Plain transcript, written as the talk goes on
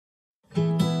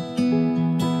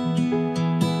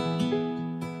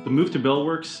move to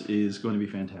Bellworks is going to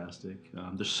be fantastic.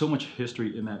 There's so much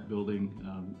history in that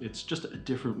building. It's just a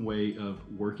different way of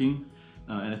working,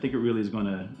 and I think it really is going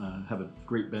to have a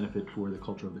great benefit for the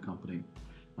culture of the company.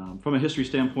 From a history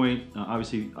standpoint,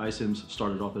 obviously iCIMS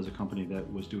started off as a company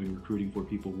that was doing recruiting for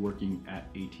people working at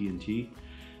AT&T.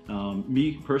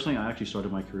 Me personally, I actually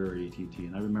started my career at AT&T,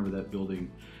 and I remember that building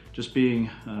just being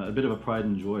a bit of a pride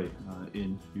and joy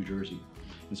in New Jersey.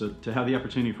 And so to have the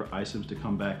opportunity for iCIMS to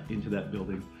come back into that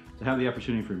building, to have the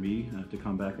opportunity for me to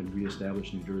come back and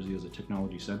reestablish New Jersey as a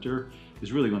technology center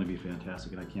is really going to be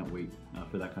fantastic, and I can't wait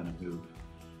for that kind of move.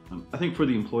 I think for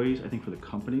the employees, I think for the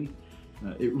company,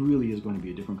 it really is going to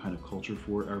be a different kind of culture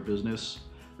for our business.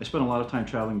 I spent a lot of time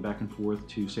traveling back and forth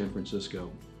to San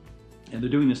Francisco, and they're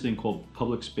doing this thing called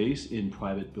public space in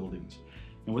private buildings.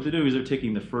 And what they're doing is they're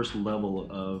taking the first level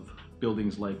of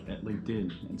buildings like at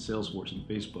LinkedIn and Salesforce and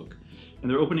Facebook, and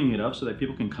they're opening it up so that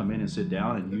people can come in and sit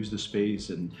down and use the space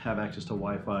and have access to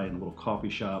Wi-Fi and a little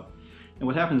coffee shop. And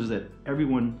what happens is that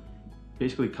everyone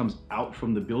basically comes out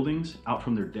from the buildings, out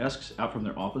from their desks, out from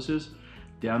their offices,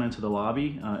 down into the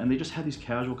lobby, and they just have these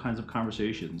casual kinds of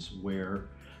conversations where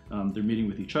they're meeting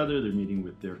with each other, they're meeting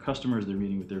with their customers, they're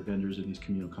meeting with their vendors in these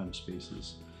communal kind of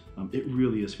spaces. It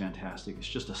really is fantastic. It's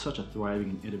just such a thriving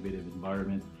and innovative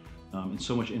environment, and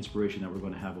so much inspiration that we're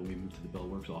going to have when we move to the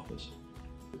Bellworks office.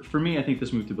 For me, I think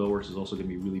this move to Bellworks is also going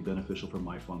to be really beneficial for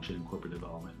my function in corporate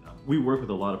development. We work with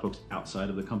a lot of folks outside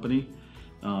of the company,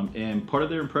 and part of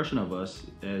their impression of us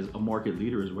as a market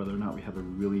leader is whether or not we have a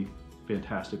really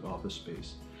fantastic office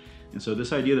space. And so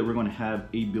this idea that we're going to have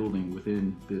a building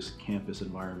within this campus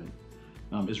environment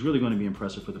is really going to be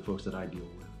impressive for the folks that I deal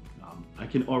with. I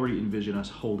can already envision us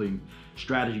holding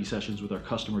strategy sessions with our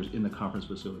customers in the conference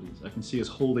facilities. I can see us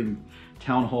holding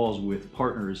town halls with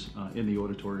partners in the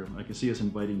auditorium. I can see us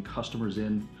inviting customers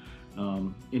in,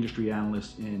 industry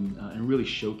analysts in, and really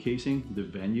showcasing the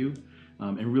venue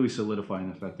and really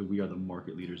solidifying the fact that we are the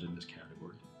market leaders in this category.